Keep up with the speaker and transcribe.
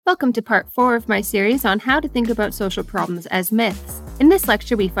Welcome to part 4 of my series on how to think about social problems as myths. In this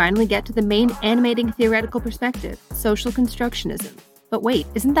lecture, we finally get to the main animating theoretical perspective, social constructionism. But wait,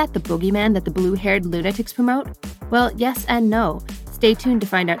 isn't that the boogeyman that the blue-haired lunatics promote? Well, yes and no. Stay tuned to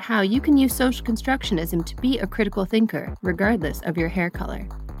find out how you can use social constructionism to be a critical thinker, regardless of your hair color.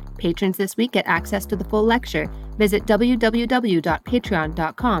 Patrons this week get access to the full lecture. Visit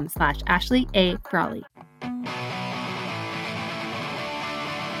www.patreon.com/Ashley A. Frawley.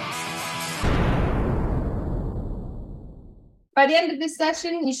 By the end of this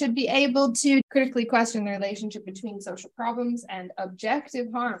session, you should be able to critically question the relationship between social problems and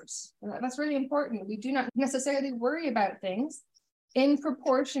objective harms. That's really important. We do not necessarily worry about things in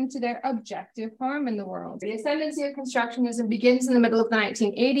proportion to their objective harm in the world. The ascendancy of constructionism begins in the middle of the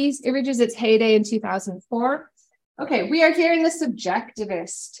 1980s. It reaches its heyday in 2004. Okay, we are here in the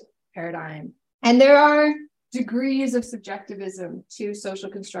subjectivist paradigm, and there are degrees of subjectivism to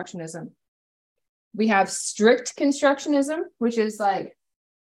social constructionism. We have strict constructionism, which is like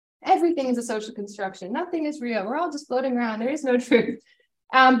everything is a social construction. Nothing is real. We're all just floating around. There is no truth.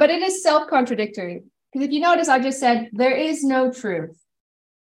 But it is self-contradictory. Because if you notice, I just said there is no truth.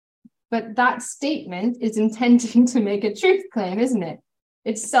 But that statement is intending to make a truth claim, isn't it?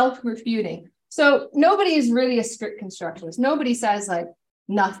 It's self-refuting. So nobody is really a strict constructionist. Nobody says like,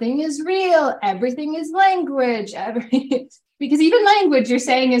 nothing is real. Everything is language. Because even language you're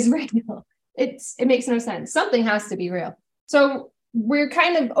saying is real. It makes no sense. Something has to be real. So we're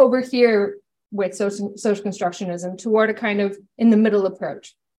kind of over here with social constructionism toward a kind of in the middle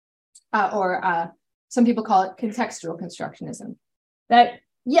approach, or some people call it contextual constructionism. That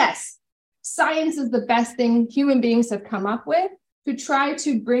yes, science is the best thing human beings have come up with to try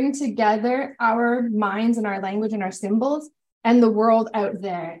to bring together our minds and our language and our symbols and the world out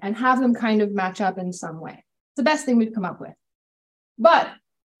there and have them kind of match up in some way. It's the best thing we've come up with. But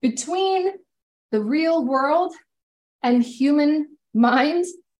between the real world and human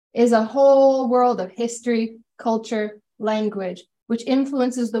minds is a whole world of history, culture, language, which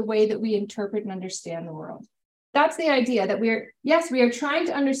influences the way that we interpret and understand the world. That's the idea that we are trying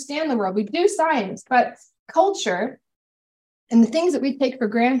to understand the world. We do science, but culture and the things that we take for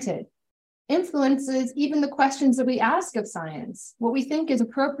granted influences even the questions that we ask of science, what we think is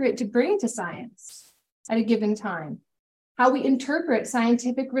appropriate to bring to science at a given time. How we interpret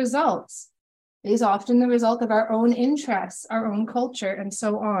scientific results is often the result of our own interests, our own culture, and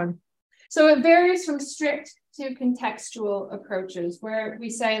so on. So it varies from strict to contextual approaches, where we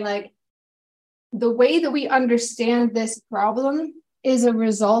say, like, the way that we understand this problem is a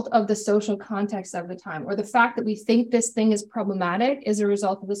result of the social context of the time, or the fact that we think this thing is problematic is a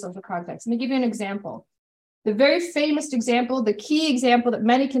result of the social context. Let me give you an example. The very famous example, the key example that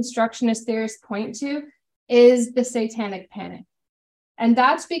many constructionist theorists point to is the Satanic Panic. And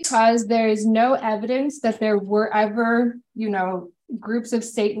that's because there is no evidence that there were ever, groups of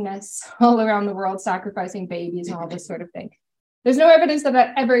Satanists all around the world sacrificing babies and all this sort of thing. There's no evidence that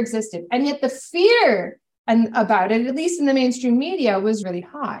that ever existed. And yet the fear about it, at least in the mainstream media, was really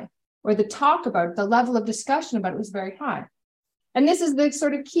high, or the talk about it, the level of discussion about it was very high. And this is the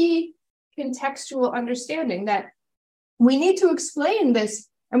sort of key contextual understanding that we need to explain this.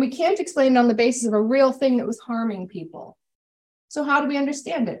 And we can't explain it on the basis of a real thing that was harming people. So how do we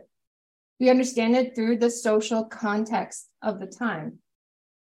understand it? We understand it through the social context of the time.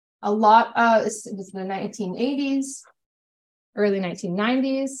 A lot of it was the 1980s, early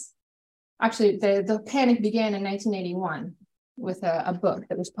 1990s. Actually, the panic began in 1981 with a book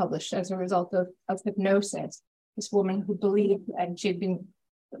that was published as a result of hypnosis. This woman who believed, and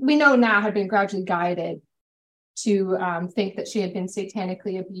we know now, had been gradually guided to think that she had been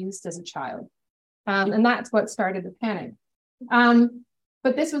satanically abused as a child. And that's what started the panic.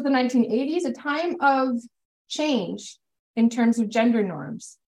 But this was the 1980s, a time of change in terms of gender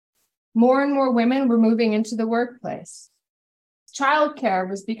norms. More and more women were moving into the workplace. Childcare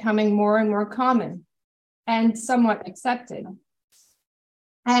was becoming more and more common and somewhat accepted.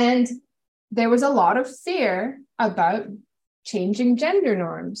 And there was a lot of fear about changing gender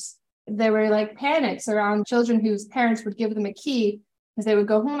norms. There were like panics around children whose parents would give them a key because they would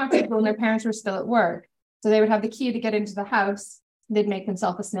go home after school and their parents were still at work. So they would have the key to get into the house. They'd make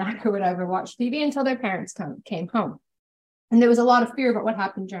themselves a snack or whatever, watch TV until their parents came home. And there was a lot of fear about what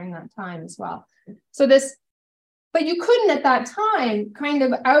happened during that time as well. But you couldn't at that time kind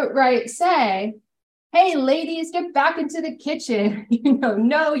of outright say, hey, ladies, get back into the kitchen.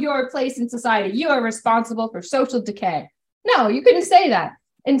 Know your place in society. You are responsible for social decay. No, you couldn't say that.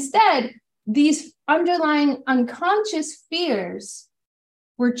 Instead, these underlying unconscious fears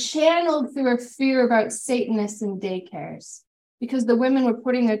were channeled through a fear about Satanists and daycares. because the women were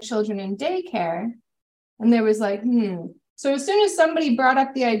putting their children in daycare. And there was like, So as soon as somebody brought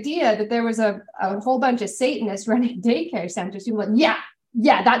up the idea that there was a whole bunch of Satanists running daycare centers, people were like,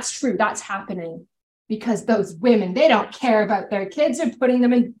 yeah, that's true. That's happening. Because those women, they don't care about their kids. They're putting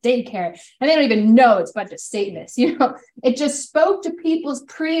them in daycare. And they don't even know it's a bunch of Satanists. It just spoke to people's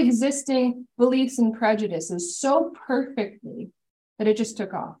pre-existing beliefs and prejudices so perfectly that it just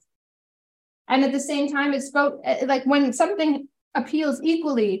took off. And at the same time, it spoke, like when something appeals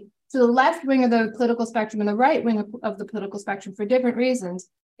equally to the left wing of the political spectrum and the right wing of the political spectrum for different reasons,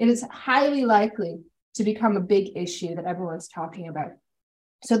 it is highly likely to become a big issue that everyone's talking about.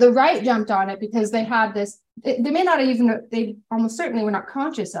 So the right jumped on it because they had this, they may not even, they almost certainly were not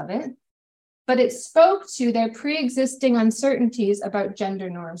conscious of it, but it spoke to their pre-existing uncertainties about gender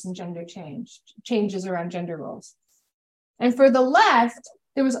norms and gender changes around gender roles. And for the left,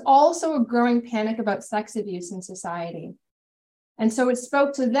 there was also a growing panic about sex abuse in society. And so it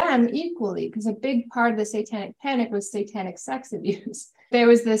spoke to them equally, because a big part of the satanic panic was satanic sex abuse. There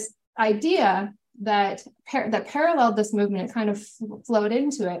was this idea that paralleled this movement, it kind of flowed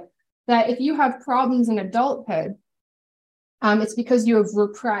into it, that if you have problems in adulthood, it's because you have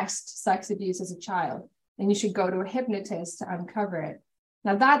repressed sex abuse as a child, and you should go to a hypnotist to uncover it.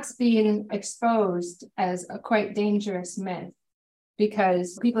 Now that's being exposed as a quite dangerous myth,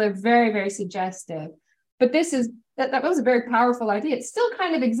 because people are very, very suggestive. But that was a very powerful idea. It still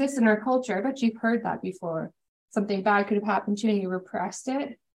kind of exists in our culture. I bet you've heard that before. Something bad could have happened to you and you repressed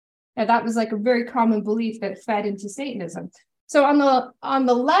it. And that was like a very common belief that fed into Satanism. So on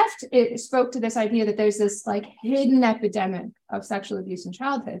the left, it spoke to this idea that there's this like hidden epidemic of sexual abuse in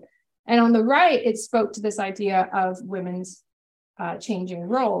childhood. And on the right, it spoke to this idea of women's changing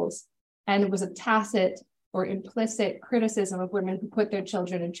roles. And it was a tacit or implicit criticism of women who put their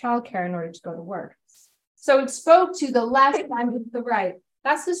children in childcare in order to go to work. So it spoke to the left and the right.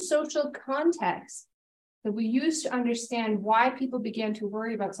 That's the social context that we use to understand why people began to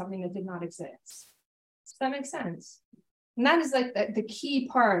worry about something that did not exist. Does that make sense? And that is like the key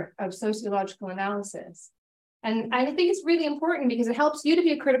part of sociological analysis. And I think it's really important because it helps you to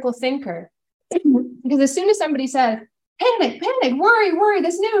be a critical thinker. Because as soon as somebody said, panic, worry,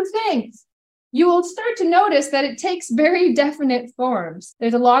 this new thing, you will start to notice that it takes very definite forms.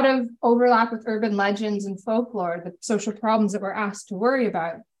 There's a lot of overlap with urban legends and folklore, the social problems that we're asked to worry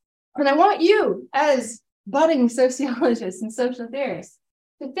about. And I want you, as budding sociologists and social theorists,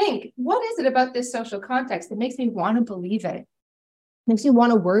 to think, what is it about this social context that makes me want to believe it? Makes me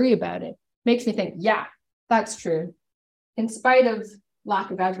want to worry about it? Makes me think, yeah, that's true, in spite of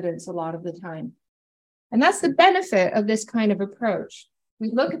lack of evidence a lot of the time. And that's the benefit of this kind of approach. We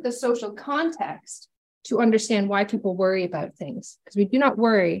look at the social context to understand why people worry about things, because we do not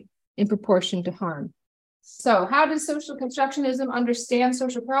worry in proportion to harm. So how does social constructionism understand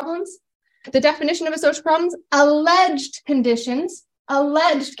social problems? The definition of a social problem is alleged conditions.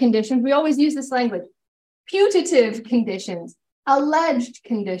 We always use this language. Putative conditions, alleged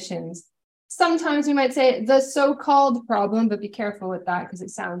conditions. Sometimes we might say the so-called problem, but be careful with that because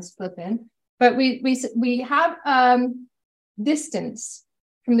it sounds flippant. But we have distance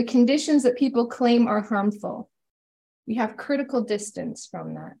from the conditions that people claim are harmful. We have critical distance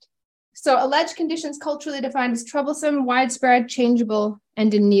from that. So alleged conditions culturally defined as troublesome, widespread, changeable,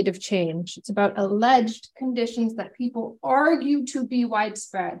 and in need of change. It's about alleged conditions that people argue to be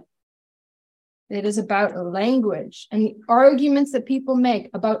widespread. It is about language and the arguments that people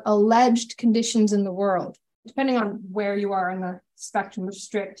make about alleged conditions in the world. Depending on where you are on the spectrum of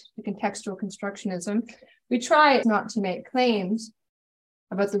strict to contextual constructionism, we try not to make claims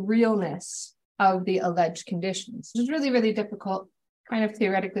about the realness of the alleged conditions, which is really, really difficult, kind of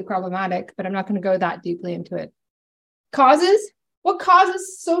theoretically problematic, but I'm not going to go that deeply into it. Causes? What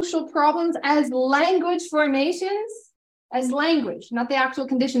causes social problems as language formations? As language, not the actual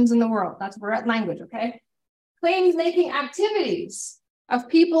conditions in the world. That's where we're at language, okay? Claims-making activities of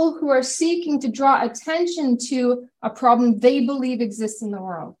people who are seeking to draw attention to a problem they believe exists in the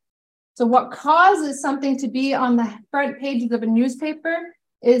world. So what causes something to be on the front pages of a newspaper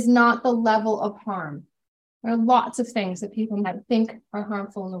is not the level of harm. There are lots of things that people might think are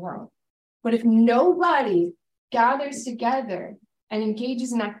harmful in the world. But if nobody gathers together and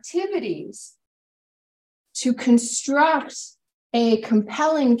engages in activities to construct a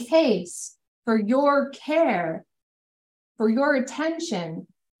compelling case for your care, for your attention,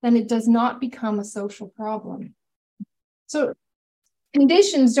 then it does not become a social problem. So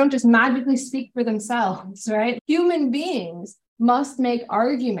conditions don't just magically speak for themselves, right? Human beings must make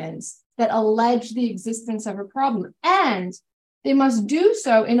arguments that allege the existence of a problem, and they must do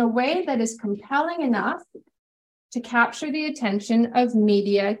so in a way that is compelling enough to capture the attention of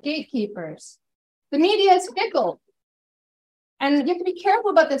media gatekeepers. The media is fickle. And you have to be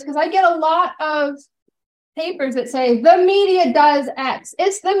careful about this because I get a lot of papers that say the media does X.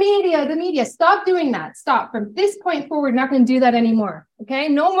 It's the media, the media. Stop doing that. Stop. From this point forward, not going to do that anymore. Okay?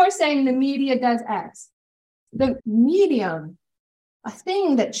 No more saying the media does X. The medium, a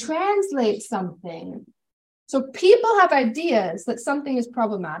thing that translates something. So people have ideas that something is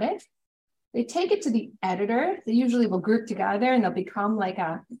problematic. They take it to the editor. They usually will group together and they'll become like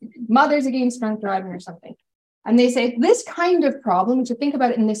a Mothers Against Drunk Driving or something. And they say this kind of problem, we should think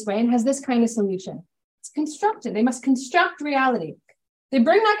about it in this way and has this kind of solution. It's constructed. They must construct reality. They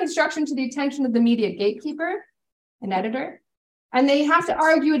bring that construction to the attention of the media gatekeeper, an editor, and they have to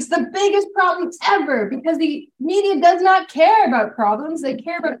argue it's the biggest problem ever because the media does not care about problems. They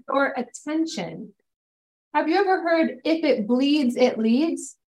care about your attention. Have you ever heard, if it bleeds, it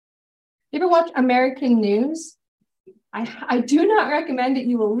leads? You ever watch American news? I do not recommend it.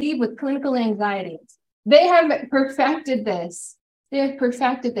 You will leave with clinical anxiety. They have perfected this. They have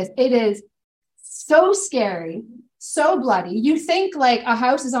perfected this. It is so scary, so bloody. You think like a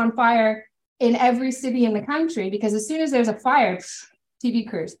house is on fire in every city in the country because as soon as there's a fire, TV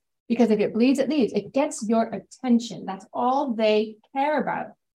crews. Because if it bleeds, it leads. It gets your attention. That's all they care about.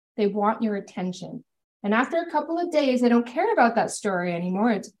 They want your attention. And after a couple of days, they don't care about that story anymore.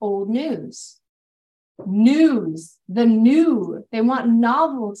 It's old news. News, the new. They want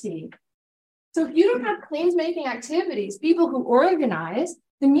novelty. So if you don't have claims-making activities, people who organize,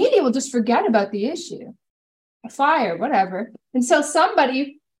 the media will just forget about the issue. A fire, whatever, until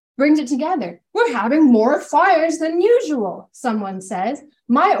somebody brings it together. We're having more fires than usual, someone says.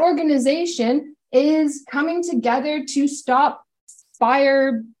 My organization is coming together to stop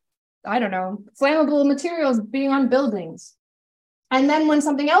fire, I don't know, flammable materials being on buildings. And then when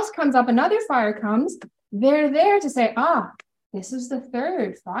something else comes up, another fire comes, they're there to say, this is the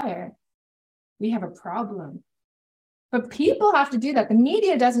third fire. We have a problem. But people have to do that. The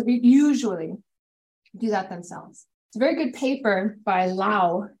media doesn't usually do that themselves. It's a very good paper by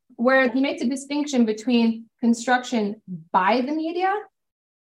Lau, where he makes a distinction between construction by the media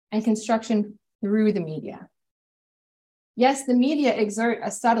and construction through the media. Yes, the media exert a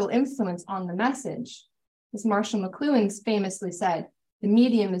subtle influence on the message. As Marshall McLuhan famously said, the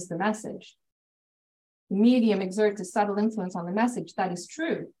medium is the message. The medium exerts a subtle influence on the message. That is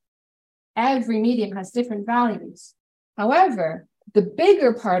true. Every medium has different values. However, the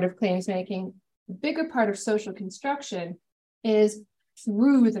bigger part of claims making, the bigger part of social construction is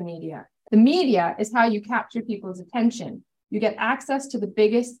through the media. The media is how you capture people's attention. You get access to the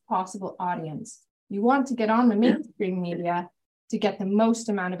biggest possible audience. You want to get on the mainstream media to get the most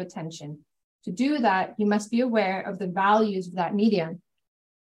amount of attention. To do that, you must be aware of the values of that medium.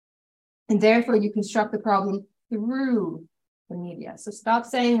 And therefore, you construct the problem through the media. So stop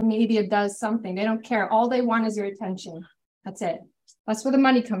saying the media does something. They don't care. All they want is your attention. That's it. That's where the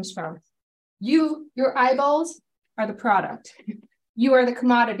money comes from. Your eyeballs are the product. You are the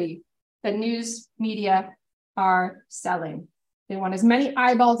commodity that news media are selling. They want as many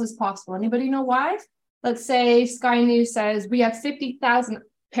eyeballs as possible. Anybody know why? Let's say Sky News says we have 50,000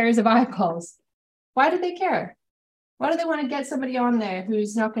 pairs of eyeballs. Why do they care? Why do they want to get somebody on there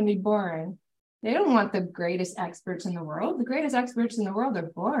who's not going to be boring? They don't want the greatest experts in the world. The greatest experts in the world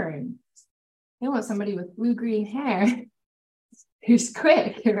are boring. They want somebody with blue-green hair who's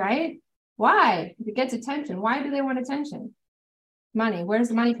quick, right? Why? It gets attention. Why do they want attention? Money. Where does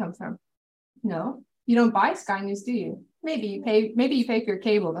the money come from? No, you don't buy Sky News, do you? Maybe you pay for your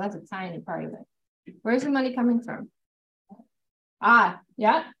cable, but that's a tiny part of it. Where's the money coming from?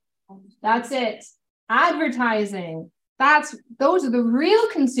 Yeah, that's it. Advertising. Those are the real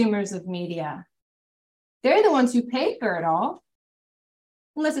consumers of media. They're the ones who pay for it all.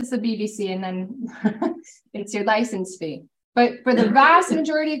 Unless it's the BBC and then it's your license fee. But for the vast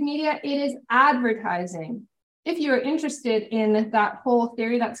majority of media, it is advertising. If you're interested in that whole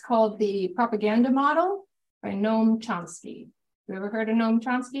theory, that's called the propaganda model by Noam Chomsky. You ever heard of Noam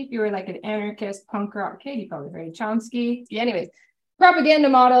Chomsky? If you were like an anarchist punk rock kid, you probably heard of Chomsky. Yeah, anyways, propaganda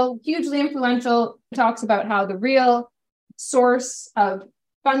model, hugely influential, talks about how the real source of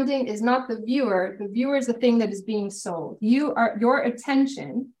funding is not the viewer. The viewer is the thing that is being sold. Your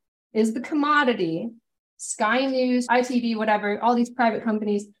attention is the commodity. Sky News, ITV, whatever, all these private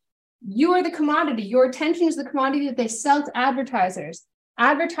companies, you are the commodity. Your attention is the commodity that they sell to advertisers.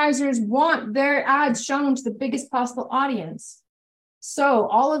 Advertisers want their ads shown to the biggest possible audience. So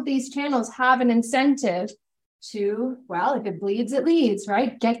all of these channels have an incentive to, well, if it bleeds, it leads,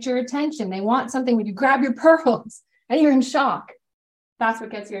 right? Get your attention. They want something when you grab your pearls and you're in shock. That's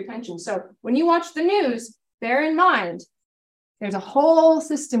what gets your attention. So when you watch the news, bear in mind, there's a whole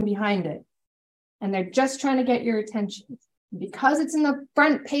system behind it, and they're just trying to get your attention. Because it's in the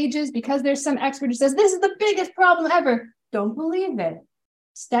front pages, because there's some expert who says, this is the biggest problem ever, don't believe it.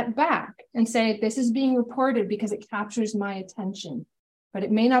 Step back and say, this is being reported because it captures my attention, but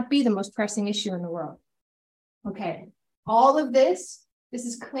it may not be the most pressing issue in the world. Okay, all of this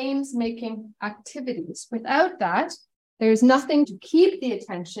is claims making activities. Without that, there's nothing to keep the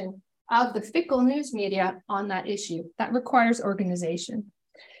attention of the fickle news media on that issue. That requires organization.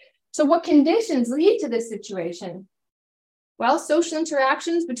 So what conditions lead to this situation? Well, social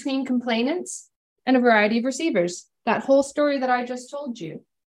interactions between complainants and a variety of receivers. That whole story that I just told you.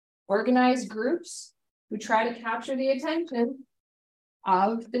 Organized groups who try to capture the attention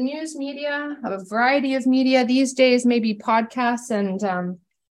of the news media, of a variety of media. These days, maybe podcasts and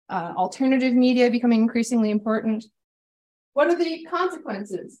alternative media becoming increasingly important. What are the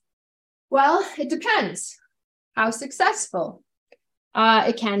consequences? Well, it depends. How successful?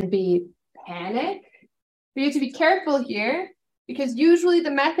 It can be panic. We have to be careful here because usually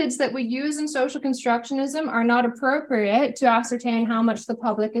the methods that we use in social constructionism are not appropriate to ascertain how much the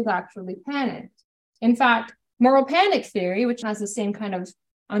public is actually panicked. In fact, moral panic theory, which has the same kind of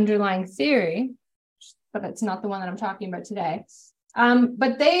underlying theory, but it's not the one that I'm talking about today,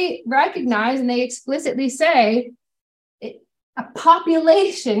 but they recognize and they explicitly say a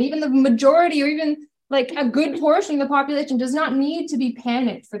population, even the majority or even like a good portion of the population does not need to be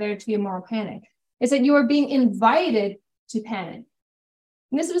panicked for there to be a moral panic. Is that you are being invited to panic.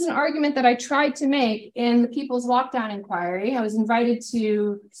 And this was an argument that I tried to make in the People's Lockdown Inquiry. I was invited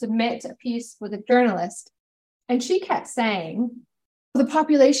to submit a piece with a journalist, and she kept saying the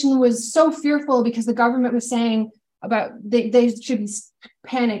population was so fearful because the government was saying about they should be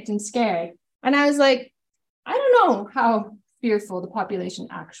panicked and scared. And I was like, I don't know how fearful the population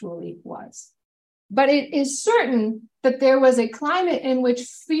actually was. But it is certain that there was a climate in which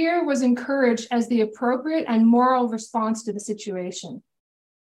fear was encouraged as the appropriate and moral response to the situation,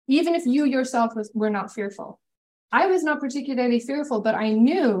 even if you yourself were not fearful. I was not particularly fearful, but I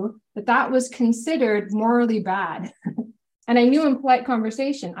knew that that was considered morally bad. And I knew in polite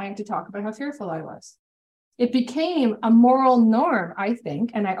conversation, I had to talk about how fearful I was. It became a moral norm, I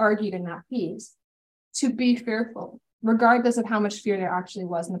think, and I argued in that piece, to be fearful, regardless of how much fear there actually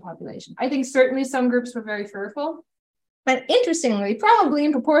was in the population. I think certainly some groups were very fearful, but interestingly, probably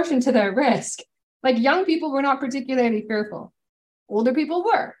in proportion to their risk. Like young people were not particularly fearful. Older people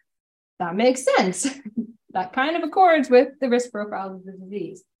were. That makes sense. That kind of accords with the risk profile of the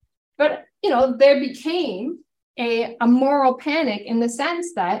disease. But, there became a moral panic in the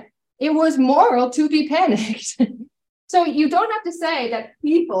sense that it was moral to be panicked. So you don't have to say that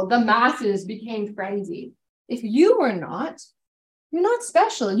people, the masses, became frenzied. If you were not, you're not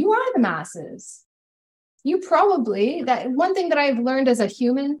special. You are the masses. You probably, that one thing that I've learned as a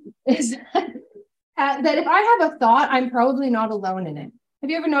human is that if I have a thought, I'm probably not alone in it. Have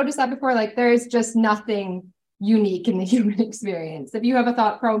you ever noticed that before? Like there's just nothing unique in the human experience. If you have a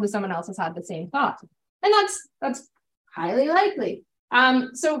thought, probably someone else has had the same thought. And that's highly likely.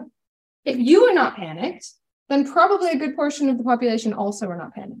 So if you were not panicked, then probably a good portion of the population also were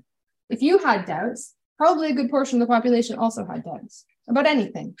not panicked. If you had doubts, probably a good portion of the population also had doubts about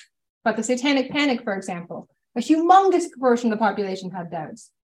anything. But the satanic panic, for example, a humongous proportion of the population had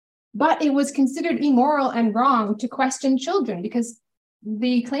doubts. But it was considered immoral and wrong to question children because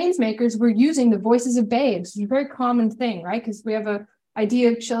the claims makers were using the voices of babes. It's a very common thing, right? Because we have an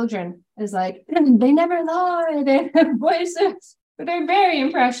idea of children as like, they never lie, they have voices, but they're very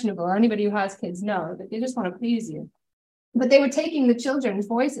impressionable. Anybody who has kids know that they just want to please you. But they were taking the children's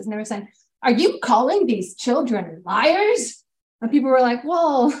voices and they were saying, are you calling these children liars? And people were like,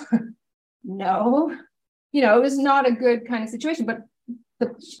 well, no. It was not a good kind of situation, but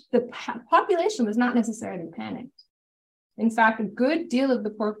the population was not necessarily panicked. In fact, a good deal of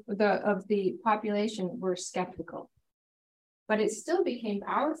the population were skeptical. But it still became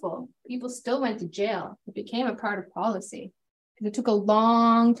powerful. People still went to jail. It became a part of policy. It took a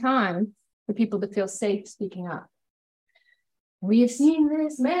long time for people to feel safe speaking up. We have seen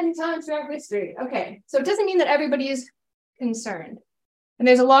this many times throughout history. Okay, so it doesn't mean that everybody is concerned. And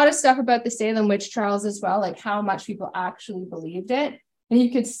there's a lot of stuff about the Salem witch trials as well, like how much people actually believed it. And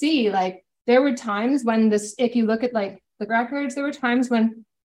you could see, like, there were times when if you look at like the records, there were times when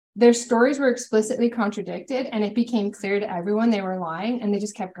their stories were explicitly contradicted and it became clear to everyone they were lying and they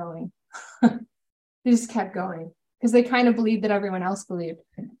just kept going. They just kept going because they kind of believed that everyone else believed.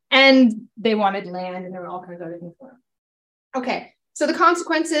 And they wanted land and there were all kinds of other things going on. Okay, so the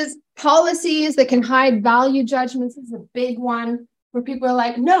consequences, policies that can hide value judgments is a big one. where people are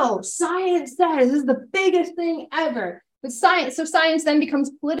like, no, science says this is the biggest thing ever. But science then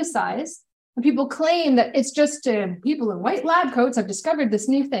becomes politicized, and people claim that it's just people in white lab coats have discovered this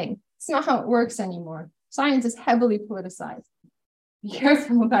new thing. It's not how it works anymore. Science is heavily politicized. Be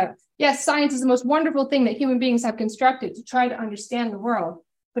careful about it. Yes, science is the most wonderful thing that human beings have constructed to try to understand the world,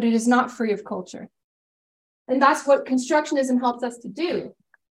 but it is not free of culture. And that's what constructionism helps us to do,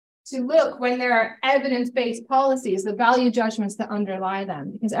 to look when there are evidence-based policies, the value judgments that underlie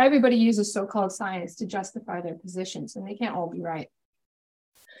them, because everybody uses so-called science to justify their positions, and they can't all be right.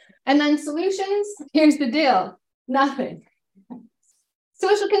 And then solutions, here's the deal, nothing.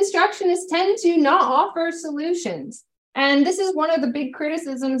 Social constructionists tend to not offer solutions. And this is one of the big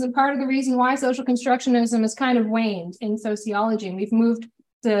criticisms and part of the reason why social constructionism has kind of waned in sociology. And we've moved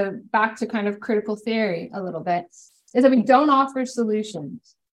back to kind of critical theory a little bit, is that we don't offer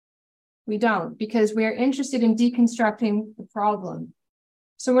solutions. We don't, because we're interested in deconstructing the problem.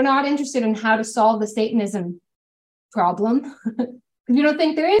 So we're not interested in how to solve the Satanism problem. We don't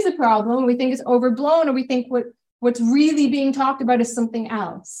think there is a problem. We think it's overblown, or we think what's really being talked about is something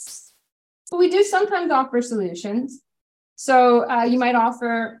else. But we do sometimes offer solutions. So you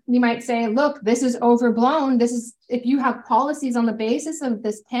might say, look, this is overblown. If you have policies on the basis of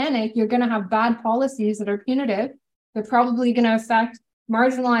this panic, you're going to have bad policies that are punitive. They're probably going to affect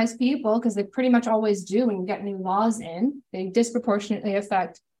marginalized people, because they pretty much always do when you get new laws in. They disproportionately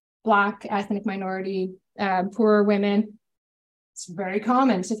affect Black, ethnic minority, poorer women. It's very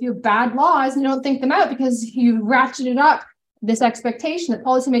common. So if you have bad laws and you don't think them out because you ratcheted up this expectation that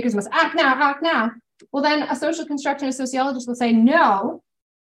policymakers must act now, well, then a social constructionist sociologist will say, no,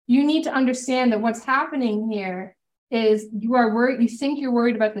 you need to understand that what's happening here is you are worried, you think you're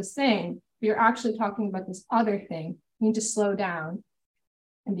worried about this thing, but you're actually talking about this other thing. You need to slow down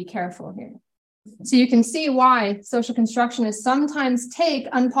and be careful here. So you can see why social constructionists sometimes take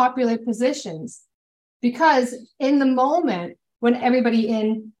unpopular positions, because in the moment when everybody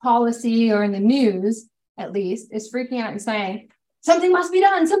in policy or in the news, at least, is freaking out and saying, something must be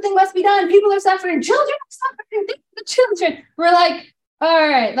done, people are suffering, children are suffering, the children. We're like, all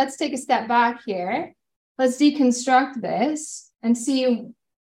right, let's take a step back here. Let's deconstruct this and see,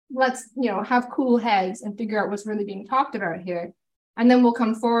 let's have cool heads and figure out what's really being talked about here. And then we'll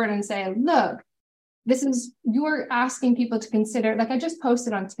come forward and say, look, you're asking people to consider, like I just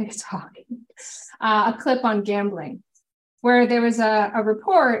posted on TikTok, a clip on gambling, where there was a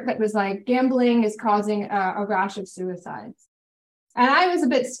report that was like, gambling is causing a rash of suicides. And I was a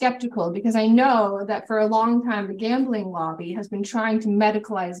bit skeptical, because I know that for a long time, the gambling lobby has been trying to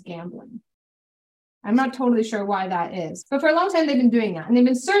medicalize gambling. I'm not totally sure why that is, but for a long time, they've been doing that. And they've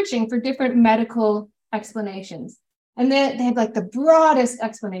been searching for different medical explanations. And they have like the broadest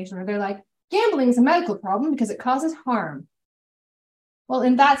explanation, where they're like, gambling is a medical problem because it causes harm. Well,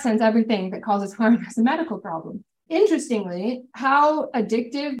 in that sense, everything that causes harm is a medical problem. Interestingly, how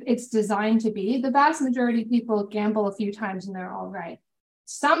addictive it's designed to be, the vast majority of people gamble a few times and they're all right.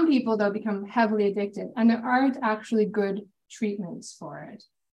 Some people, though, become heavily addicted, and there aren't actually good treatments for it.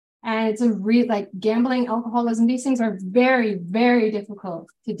 And it's like gambling, alcoholism, these things are very, very difficult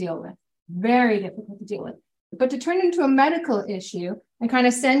to deal with. Very difficult to deal with. But to turn it into a medical issue and kind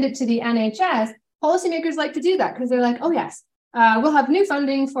of send it to the NHS, policymakers like to do that, because they're like, oh, yes, we'll have new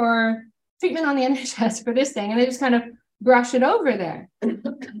funding for treatment on the NHS for this thing. And they just kind of brush it over there.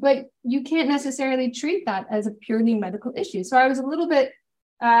 But you can't necessarily treat that as a purely medical issue. So I was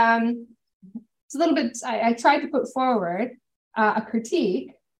I tried to put forward a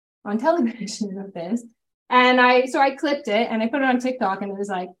critique on television of this. And I clipped it and I put it on TikTok, and it was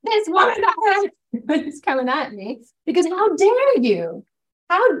like, this woman is coming at me, because how dare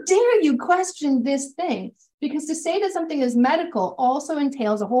you question this thing? Because to say that something is medical also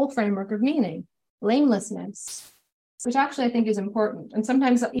entails a whole framework of meaning, blamelessness, which actually I think is important. And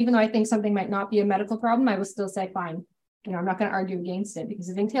sometimes, even though I think something might not be a medical problem, I will still say, fine, I'm not going to argue against it, because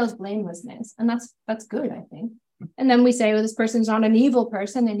it entails blamelessness. And that's good, I think. And then we say, well, this person's not an evil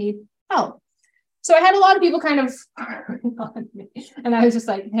person, they need help. So I had a lot of people kind of on me, and I was just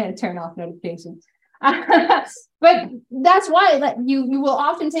like, hey, turn off notifications. But that's why you will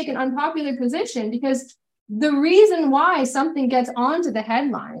often take an unpopular position, because the reason why something gets onto the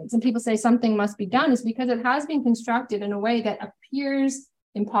headlines and people say something must be done is because it has been constructed in a way that appears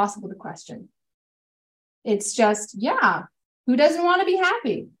impossible to question. It's just, who doesn't want to be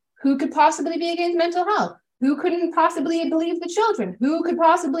happy? Who could possibly be against mental health? Who couldn't possibly believe the children? Who could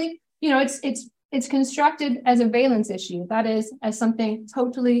possibly, it's constructed as a valence issue, that is, as something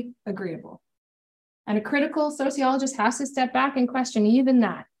totally agreeable. And a critical sociologist has to step back and question even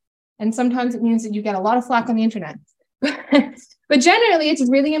that. And sometimes it means that you get a lot of flack on the internet. But But generally, it's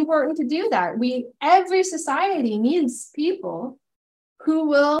really important to do that. Every society needs people who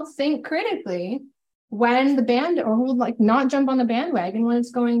will think critically when or who will like not jump on the bandwagon when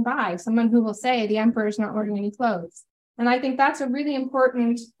it's going by. Someone who will say the emperor's not wearing any clothes. And I think that's a really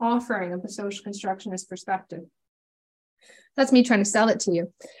important offering of the social constructionist perspective. That's me trying to sell it to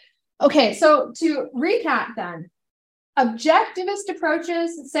you. Okay, so to recap then, objectivist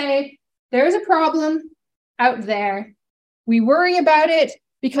approaches say there's a problem out there. We worry about it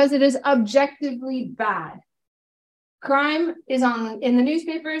because it is objectively bad. Crime is in the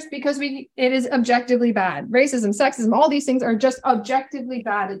newspapers because it is objectively bad. Racism, sexism, all these things are just objectively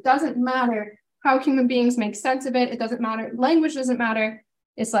bad. It doesn't matter how human beings make sense of it. It doesn't matter. Language doesn't matter.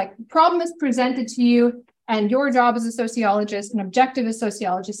 It's like the problem is presented to you, and your job as a sociologist, an objectivist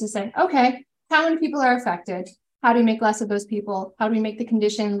sociologist, is say, okay, how many people are affected? How do we make less of those people? How do we make the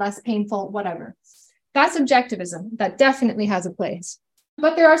condition less painful? Whatever. That's objectivism. That definitely has a place.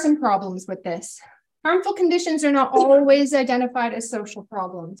 But there are some problems with this. Harmful conditions are not always identified as social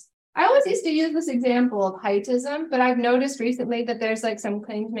problems. I always used to use this example of heightism, but I've noticed recently that there's like some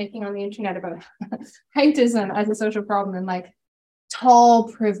claims making on the internet about heightism as a social problem and like tall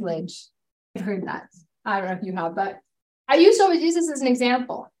privilege. I've heard that. I don't know if you have, but I used to always use this as an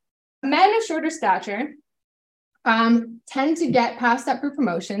example. Men of shorter stature tend to get passed up for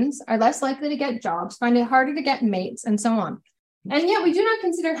promotions, are less likely to get jobs, find it harder to get mates, and so on. And yet we do not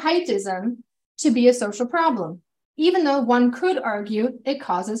consider heightism to be a social problem, even though one could argue it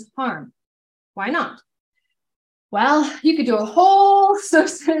causes harm. Why not? Well, you could do a whole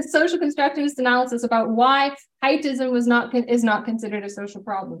social constructivist analysis about why heightism is not considered a social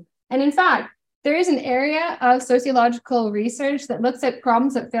problem. And in fact, there is an area of sociological research that looks at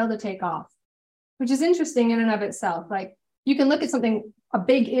problems that fail to take off, which is interesting in and of itself. Like you can look at a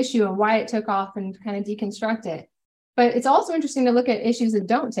big issue and why it took off and kind of deconstruct it. But it's also interesting to look at issues that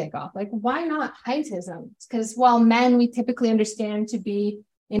don't take off. Like, why not heightism? Because while men, we typically understand to be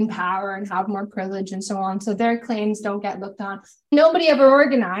in power and have more privilege and so on, so their claims don't get looked on. Nobody ever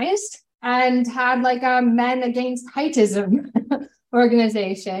organized and had like a men against heightism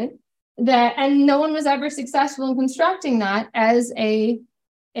organization and no one was ever successful in constructing that as a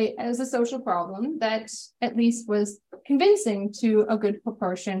social problem that at least was convincing to a good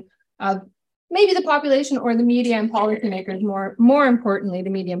proportion of maybe the population or the media and policymakers, more importantly, the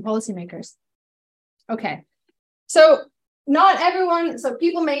media and policymakers. Okay, so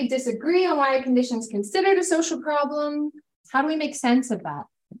people may disagree on why a condition is considered a social problem. How do we make sense of that?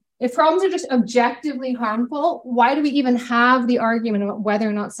 If problems are just objectively harmful, why do we even have the argument about whether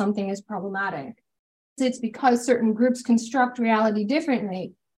or not something is problematic? It's because certain groups construct reality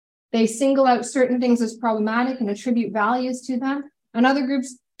differently. They single out certain things as problematic and attribute values to them, and other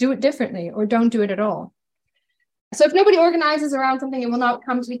groups do it differently or don't do it at all. So if nobody organizes around something, it will not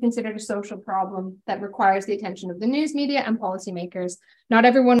come to be considered a social problem that requires the attention of the news media and policymakers. Not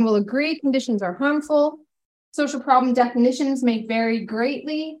everyone will agree conditions are harmful. Social problem definitions may vary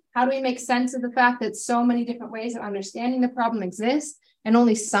greatly. How do we make sense of the fact that so many different ways of understanding the problem exist and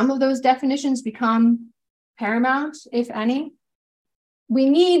only some of those definitions become paramount, if any? We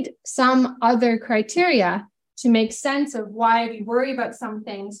need some other criteria to make sense of why we worry about some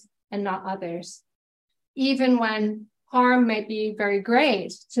things and not others. Even when harm might be very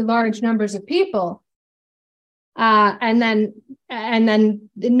great to large numbers of people, and then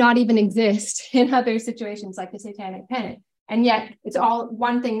not even exist in other situations like the Satanic Panic. And yet it's all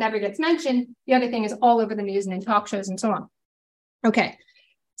one thing never gets mentioned. The other thing is all over the news and in talk shows and so on. Okay,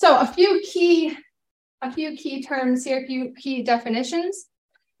 so a few key terms here, a few key definitions.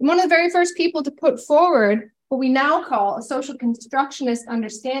 One of the very first people to put forward what we now call a social constructionist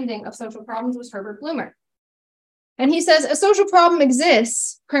understanding of social problems was Herbert Blumer. And he says a social problem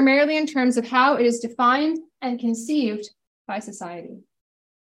exists primarily in terms of how it is defined and conceived by society.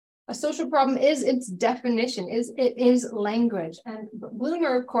 A social problem is its definition, it is language. And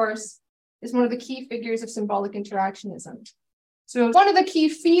Blumer, of course, is one of the key figures of symbolic interactionism. So one of the key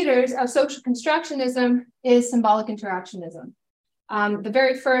feeders of social constructionism is symbolic interactionism. The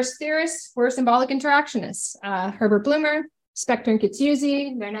very first theorists were symbolic interactionists. Herbert Blumer, Spector and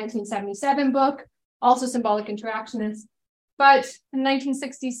Kitsuzi, their 1977 book, also symbolic interactionists. But in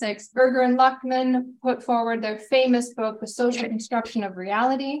 1966, Berger and Luckman put forward their famous book, The Social Construction of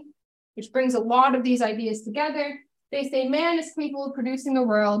Reality, which brings a lot of these ideas together. They say man is capable of producing a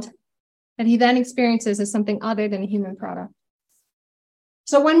world that he then experiences as something other than a human product.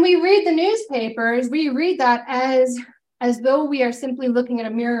 So when we read the newspapers, we read that as though we are simply looking at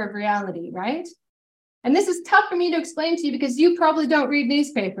a mirror of reality, right? And this is tough for me to explain to you because you probably don't read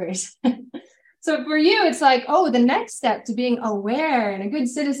newspapers. So for you, it's like, oh, the next step to being aware and a good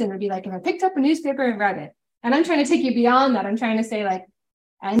citizen would be like, if I picked up a newspaper and read it. And I'm trying to take you beyond that. I'm trying to say like,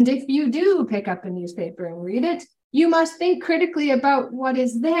 and if you do pick up a newspaper and read it, you must think critically about what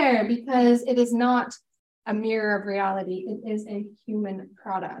is there, because it is not a mirror of reality. It is a human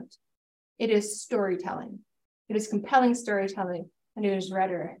product. It is storytelling. It is compelling storytelling, and it is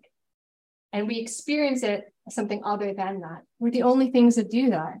rhetoric. And we experience it as something other than that. We're the only things that do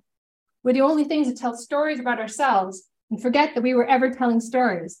that. We're the only things that tell stories about ourselves and forget that we were ever telling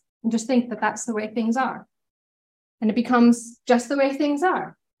stories and just think that that's the way things are. And it becomes just the way things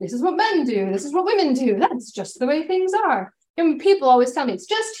are. This is what men do. This is what women do. That's just the way things are. And people always tell me it's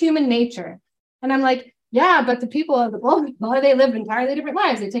just human nature. And I'm like, yeah, but the people of the globe, they live entirely different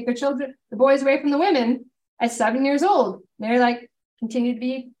lives. They take their children, the boys away from the women at 7 years old. They're like, continue to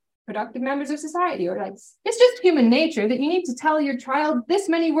be productive members of society. Or like, it's just human nature that you need to tell your child this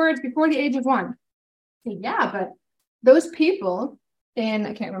many words before the age of 1. Yeah, but those people in,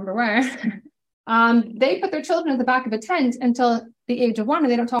 I can't remember where, they put their children at the back of a tent until the age of 1,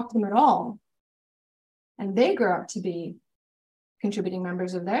 and they don't talk to them at all. And they grow up to be contributing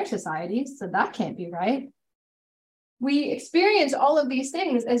members of their society, so that can't be right. We experience all of these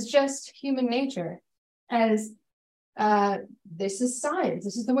things as just human nature, as this is science,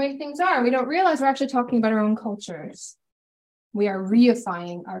 this is the way things are. We don't realize we're actually talking about our own cultures. We are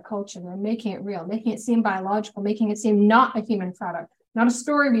reifying our culture. We're making it real, making it seem biological, making it seem not a human product, not a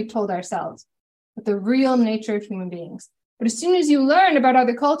story we've told ourselves, but the real nature of human beings. But as soon as you learn about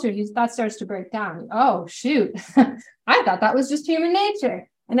other cultures, that starts to break down. Oh, shoot, I thought that was just human nature.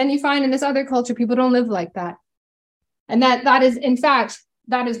 And then you find in this other culture, people don't live like that. And that is, in fact,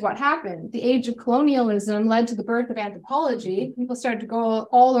 that is what happened. The age of colonialism led to the birth of anthropology. People started to go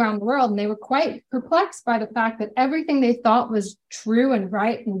all around the world, and they were quite perplexed by the fact that everything they thought was true and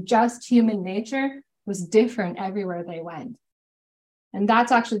right and just human nature was different everywhere they went. And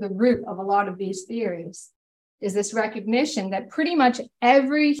that's actually the root of a lot of these theories, is this recognition that pretty much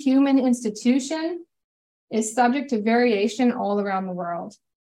every human institution is subject to variation all around the world.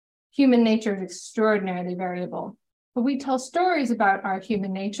 Human nature is extraordinarily variable. But we tell stories about our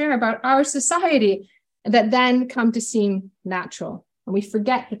human nature, about our society, that then come to seem natural. And we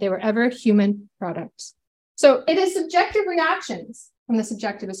forget that they were ever human products. So it is subjective reactions from the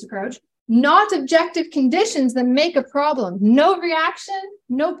subjectivist approach, not objective conditions that make a problem. No reaction,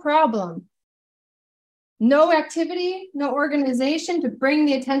 no problem. No activity, no organization to bring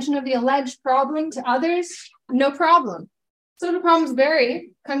the attention of the alleged problem to others, no problem. Social problems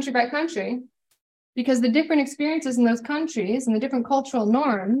vary country by country because the different experiences in those countries and the different cultural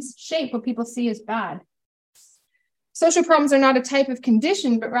norms shape what people see as bad. Social problems are not a type of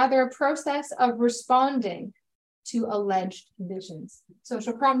condition, but rather a process of responding to alleged conditions.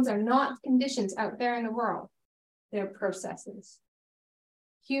 Social problems are not conditions out there in the world. They're processes.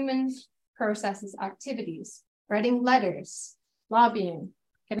 Humans, processes, activities, writing letters, lobbying,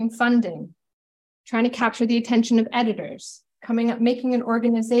 getting funding, trying to capture the attention of editors, coming up, making an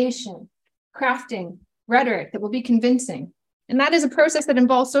organization, crafting rhetoric that will be convincing. And that is a process that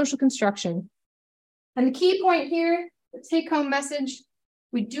involves social construction. And the key point here, the take-home message,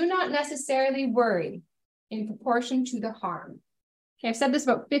 we do not necessarily worry in proportion to the harm. Okay, I've said this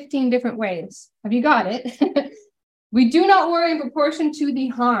about 15 different ways. Have you got it? We do not worry in proportion to the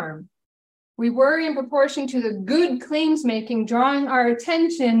harm. We worry in proportion to the good claims making, drawing our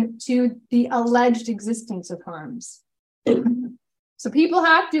attention to the alleged existence of harms. So people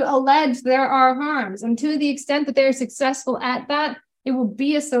have to allege there are harms, and to the extent that they're successful at that, it will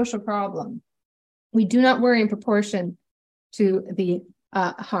be a social problem. We do not worry in proportion to the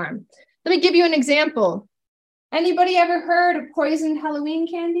harm. Let me give you an example. Anybody ever heard of poisoned Halloween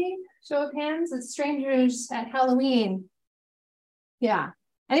candy? Show of hands. It's strangers at Halloween. Yeah.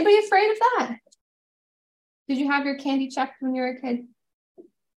 Anybody afraid of that? Did you have your candy checked when you were a kid?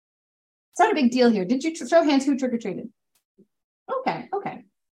 It's not a big deal here. Did you show hands who trick-or-treated? Okay.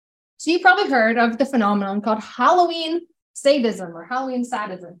 So you've probably heard of the phenomenon called Halloween sadism or Halloween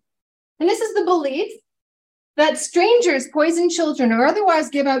sadism. And this is the belief that strangers poison children or otherwise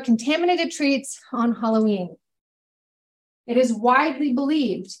give out contaminated treats on Halloween. It is widely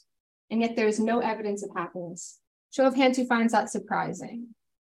believed, and yet there is no evidence it happens. Show of hands who finds that surprising.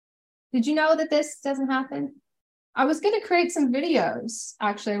 Did you know that this doesn't happen? I was going to create some videos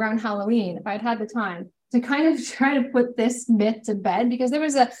actually around Halloween if I'd had the time to kind of try to put this myth to bed, because there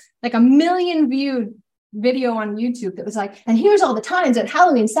was a million viewed video on YouTube that was like, and here's all the times that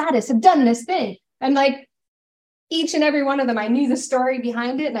Halloween sadists have done this thing. And like each and every one of them, I knew the story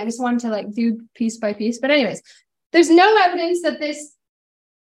behind it, and I just wanted to like do piece by piece. But anyways, there's no evidence that this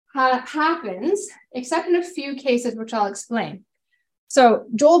happens, except in a few cases, which I'll explain. So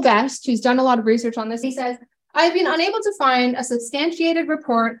Joel Best, who's done a lot of research on this, he says, I've been unable to find a substantiated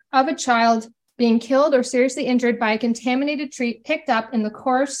report of a child being killed or seriously injured by a contaminated treat picked up in the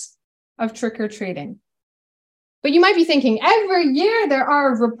course of trick-or-treating. But you might be thinking, every year there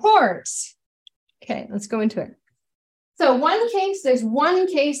are reports. Okay, let's go into it. So there's one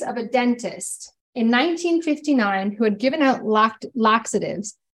case of a dentist in 1959 who had given out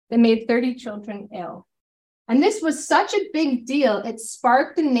laxatives that made 30 children ill. And this was such a big deal, it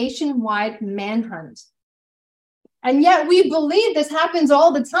sparked a nationwide manhunt. And yet we believe this happens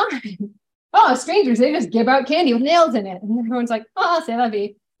all the time. Oh, strangers, they just give out candy with nails in it. And everyone's like, oh, c'est la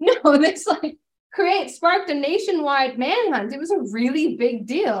vie. No, this sparked a nationwide manhunt. It was a really big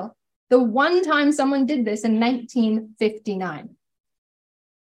deal. The one time someone did this in 1959.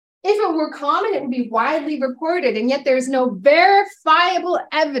 If it were common, it would be widely reported, and yet there's no verifiable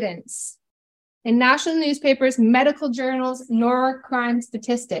evidence in national newspapers, medical journals, nor crime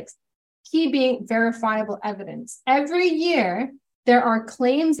statistics. Key being verifiable evidence. Every year, there are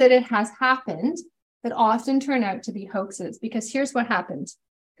claims that it has happened that often turn out to be hoaxes, because here's what happens.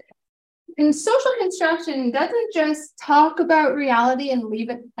 And social construction doesn't just talk about reality and leave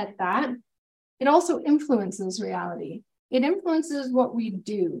it at that. It also influences reality. It influences what we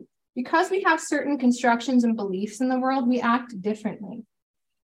do. Because we have certain constructions and beliefs in the world, we act differently.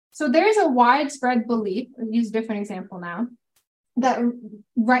 So there's a widespread belief, I'll use a different example now, that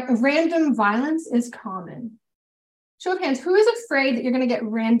random violence is common. Show of hands, who is afraid that you're going to get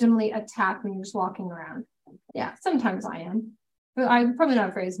randomly attacked when you're just walking around? Yeah, sometimes I am. I'm probably not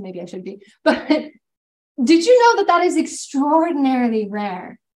afraid, maybe I should be. But did you know that is extraordinarily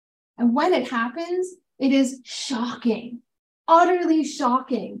rare? And when it happens, it is shocking, utterly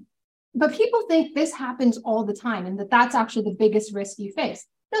shocking. But people think this happens all the time and that's actually the biggest risk you face.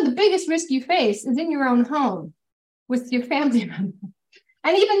 No, the biggest risk you face is in your own home with your family member.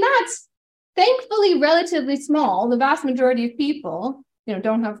 And even that's thankfully relatively small. The vast majority of people,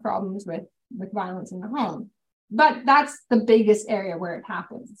 don't have problems with violence in the home. But that's the biggest area where it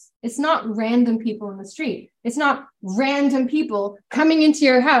happens. It's not random people in the street. It's not random people coming into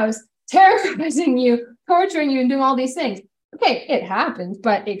your house, terrorizing you, torturing you, and doing all these things. Okay, it happens,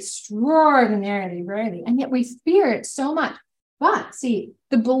 but extraordinarily rarely. And yet we fear it so much. But see,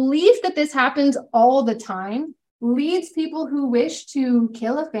 the belief that this happens all the time leads people who wish to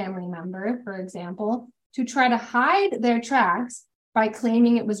kill a family member, for example, to try to hide their tracks by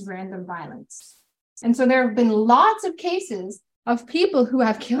claiming it was random violence. And so there have been lots of cases of people who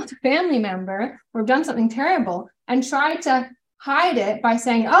have killed a family member or done something terrible and tried to hide it by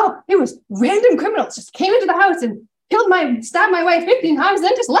saying, oh, it was random criminals just came into the house and stabbed my wife 15 times,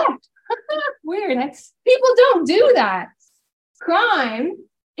 then just left. Weird. People don't do that. Crime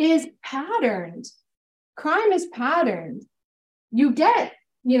is patterned. Crime is patterned. You get,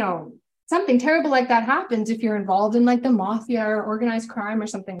 something terrible like that happens if you're involved in the mafia or organized crime or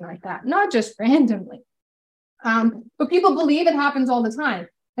something like that, not just randomly. But people believe it happens all the time.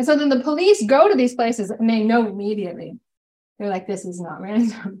 And so then the police go to these places and they know immediately. They're like, this is not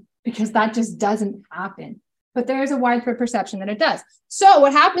random because that just doesn't happen. But there is a widespread perception that it does. So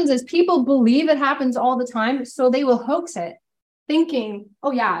what happens is people believe it happens all the time, so they will hoax it, thinking,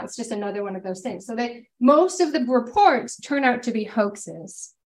 oh yeah, it's just another one of those things. So most of the reports turn out to be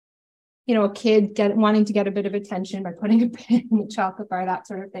hoaxes. A kid wanting to get a bit of attention by putting a pin in the chocolate bar, that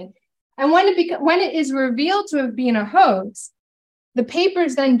sort of thing. And when it is revealed to have been a hoax, the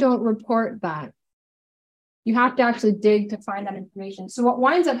papers then don't report that. You have to actually dig to find that information. So what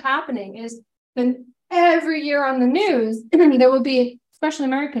winds up happening is then every year on the news, there will be, especially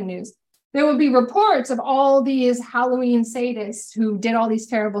American news, there will be reports of all these Halloween sadists who did all these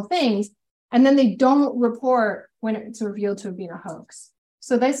terrible things, and then they don't report when it's revealed to have been a hoax.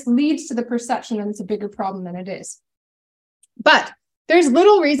 So this leads to the perception that it's a bigger problem than it is. But there's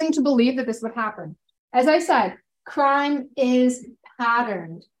little reason to believe that this would happen. As I said, crime is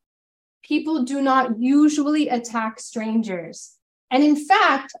patterned. People do not usually attack strangers. And in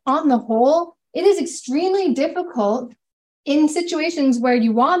fact, on the whole, it is extremely difficult in situations where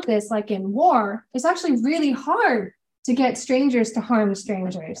you want this, like in war. It's actually really hard to get strangers to harm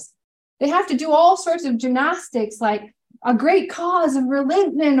strangers. They have to do all sorts of gymnastics, like a great cause of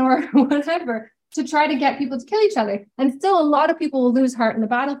religion or whatever, to try to get people to kill each other. And still a lot of people will lose heart in the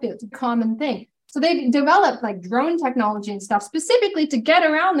battlefield. It's a common thing. So they've developed drone technology and stuff specifically to get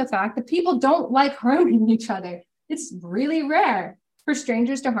around the fact that people don't like harming each other. It's really rare for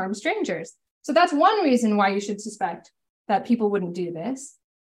strangers to harm strangers. So that's one reason why you should suspect that people wouldn't do this.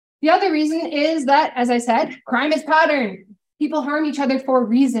 The other reason is that, as I said, crime is patterned. People harm each other for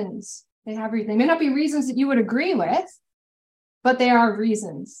reasons. They have reasons. They may not be reasons that you would agree with, but they are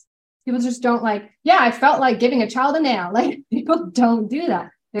reasons. People just don't yeah, I felt like giving a child a nail. People don't do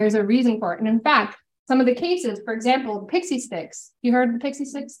that. There's a reason for it. And in fact, some of the cases, for example, pixie sticks. You heard the pixie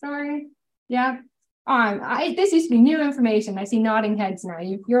stick story? Yeah. This used to be new information. I see nodding heads now.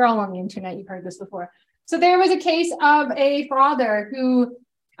 You're all on the internet. You've heard this before. So there was a case of a father who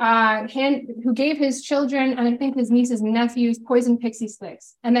gave his children, and I think his nieces and nephews, poisoned pixie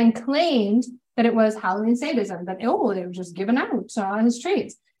sticks, and then claimed that it was Halloween sadism, that, they were just given out on the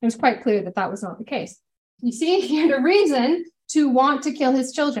streets. It was quite clear that that was not the case. You see, he had a reason to want to kill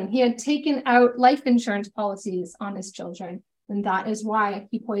his children. He had taken out life insurance policies on his children, and that is why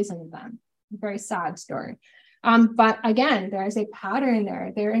he poisoned them. A very sad story. But again, there is a pattern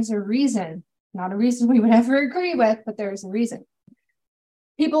there. There is a reason, not a reason we would ever agree with, but there is a reason.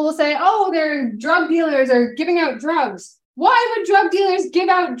 People will say, they're drug dealers are giving out drugs. Why would drug dealers give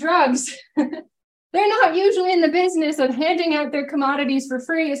out drugs? They're not usually in the business of handing out their commodities for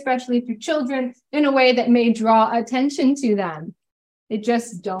free, especially to children, in a way that may draw attention to them. They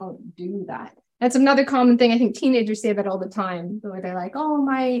just don't do that. That's another common thing. I think teenagers say that all the time, where they're like,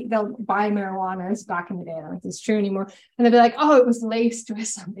 they'll buy marijuana. It's back in the day. I don't know if it's true anymore. And they'll be like, it was laced with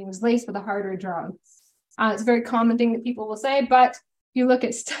something. It was laced with a harder drug. It's a very common thing that people will say, but if you look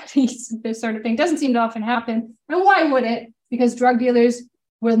at studies, this sort of thing doesn't seem to often happen. And why would it? Because drug dealers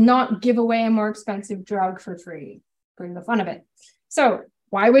will not give away a more expensive drug for free. Bring the fun of it. So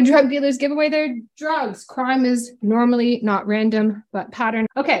why would drug dealers give away their drugs? Crime is normally not random, but pattern.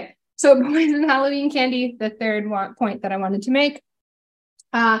 Okay, so poison Halloween candy, the third point that I wanted to make.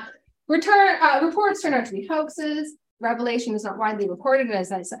 Reports turn out to be hoaxes. Revelation is not widely reported,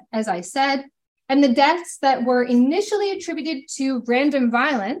 as I said. And the deaths that were initially attributed to random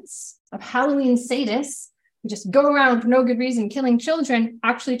violence of Halloween sadists who just go around for no good reason killing children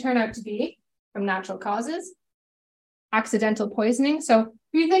actually turn out to be from natural causes, accidental poisoning. So if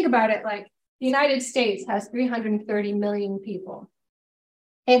you think about it, the United States has 330 million people.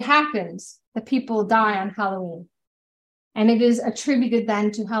 It happens that people die on Halloween, and it is attributed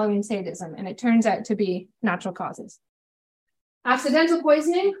then to Halloween sadism, and it turns out to be natural causes. Accidental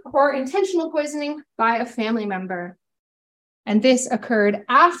poisoning or intentional poisoning by a family member. And this occurred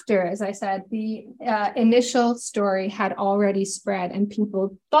after, as I said, the initial story had already spread, and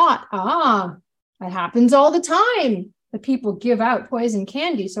people thought, that happens all the time. The people give out poison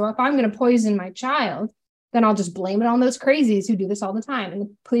candy. So if I'm going to poison my child, then I'll just blame it on those crazies who do this all the time. And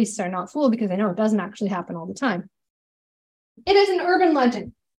the police are not fooled because they know it doesn't actually happen all the time. It is an urban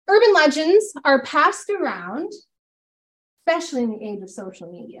legend. Urban legends are passed around, especially in the age of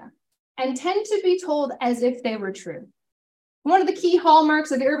social media, and tend to be told as if they were true. One of the key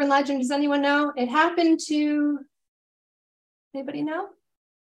hallmarks of the urban legend, does anyone know? It happened to, anybody know?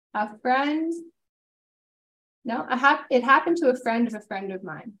 A friend? No, it happened to a friend of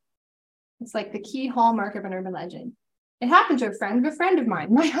mine. It's like the key hallmark of an urban legend. It happened to a friend of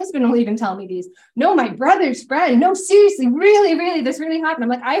mine. My husband will even tell me these. No, my brother's friend. No, seriously, really, this really happened. I'm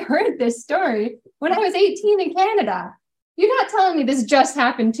like, I heard this story when I was 18 in Canada. You're not telling me this just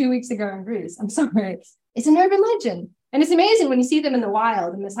happened 2 weeks ago in Greece. I'm sorry. It's an urban legend. And it's amazing when you see them in the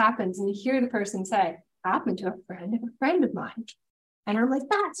wild and this happens and you hear the person say, happened to a friend of mine. And I'm like,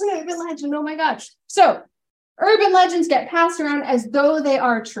 that's an urban legend. Oh my gosh. So urban legends get passed around as though they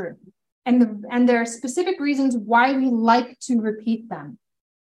are true. And there are specific reasons why we like to repeat them.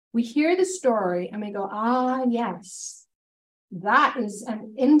 We hear the story and we go, yes, that is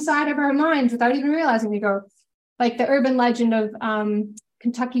inside of our minds without even realizing. We go, like the urban legend of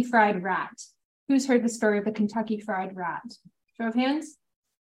Kentucky Fried Rat. Who's heard the story of the Kentucky Fried Rat? Show of hands?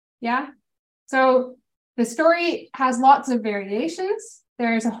 Yeah? So the story has lots of variations.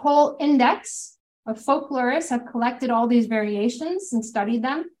 There's a whole index of folklorists have collected all these variations and studied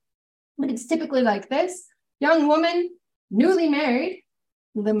them. But it's typically like this. Young woman, newly married,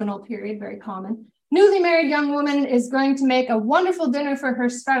 liminal period, very common. Newly married young woman is going to make a wonderful dinner for her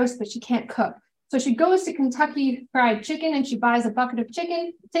spouse, but she can't cook. So she goes to Kentucky Fried Chicken and she buys a bucket of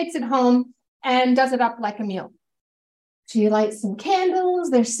chicken, takes it home, and does it up like a meal. She lights some candles.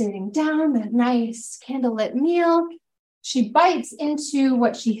 They're sitting down, a nice candlelit meal. She bites into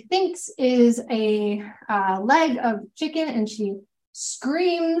what she thinks is a leg of chicken, and she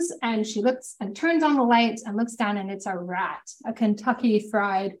screams, and she looks and turns on the lights and looks down, and it's a rat, a Kentucky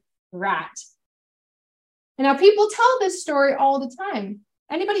Fried Rat. And now people tell this story all the time.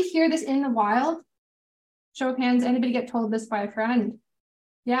 Anybody hear this in the wild? Show of hands. Anybody get told this by a friend?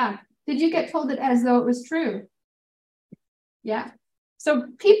 Yeah. Did you get told it as though it was true? Yeah. So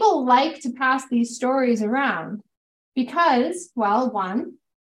people like to pass these stories around Because, well, one,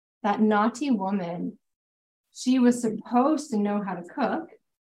 that naughty woman, she was supposed to know how to cook.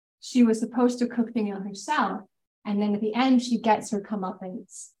 She was supposed to cook the meal herself. And then at the end, she gets her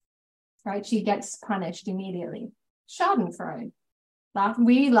comeuppance, right? She gets punished immediately. Schadenfreude.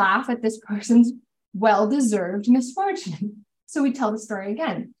 We laugh at this person's well-deserved misfortune. So we tell the story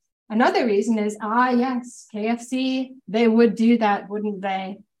again. Another reason is, yes, KFC, they would do that, wouldn't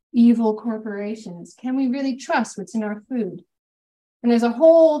they? Evil corporations. Can we really trust what's in our food? And there's a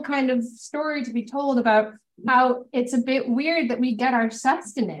whole kind of story to be told about how it's a bit weird that we get our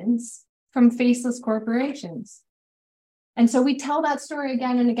sustenance from faceless corporations. And so we tell that story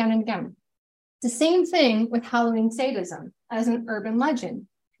again and again and again. The same thing with Halloween sadism as an urban legend.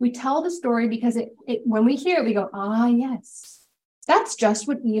 We tell the story because when we hear it, we go, yes, that's just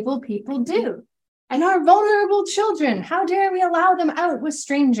what evil people do. And our vulnerable children, how dare we allow them out with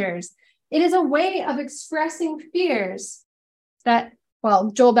strangers? It is a way of expressing fears that, well,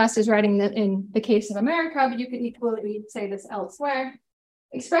 Joel Best is writing that in The Case of America, but you could equally say this elsewhere.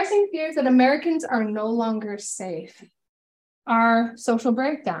 Expressing fears that Americans are no longer safe. Our social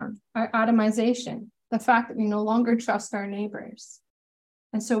breakdown, our atomization, the fact that we no longer trust our neighbors.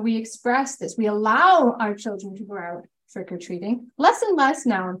 And so we express this. We allow our children to go out trick-or-treating. Less and less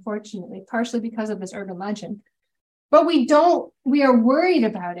now, unfortunately, partially because of this urban legend. But we are worried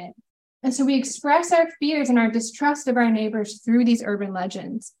about it. And so we express our fears and our distrust of our neighbors through these urban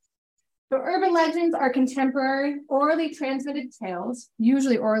legends. So urban legends are contemporary, orally transmitted tales,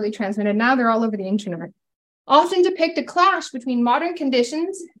 usually orally transmitted. Now they're all over the internet. Often depict a clash between modern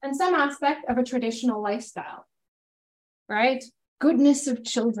conditions and some aspect of a traditional lifestyle, right? Goodness of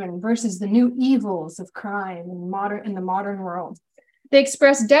children versus the new evils of crime in the modern world. They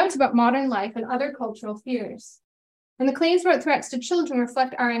express doubts about modern life and other cultural fears. And the claims about threats to children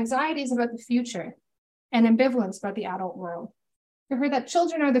reflect our anxieties about the future and ambivalence about the adult world. You heard that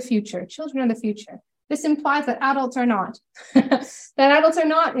children are the future. Children are the future. This implies that adults are not. That adults are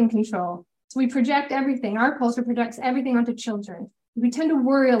not in control. So we project everything. Our culture projects everything onto children. We tend to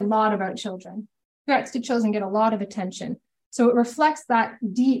worry a lot about children. Threats to children get a lot of attention. So it reflects that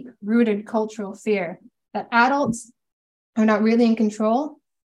deep-rooted cultural fear that adults are not really in control,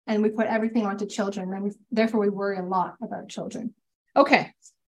 and we put everything onto children, and therefore we worry a lot about children. Okay,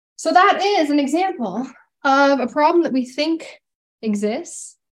 so that is an example of a problem that we think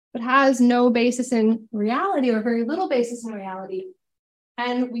exists, but has no basis in reality or very little basis in reality.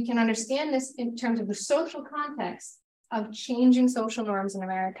 And we can understand this in terms of the social context of changing social norms in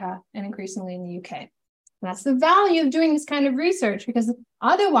America and increasingly in the UK. And that's the value of doing this kind of research, because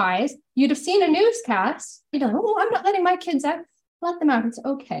otherwise you'd have seen a newscast, I'm not letting my kids out. Let them out, it's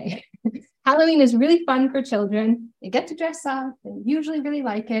okay. Halloween is really fun for children. They get to dress up, they usually really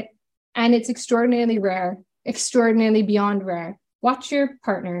like it. And it's extraordinarily rare, extraordinarily beyond rare. Watch your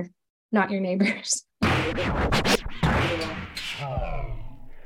partner, not your neighbors.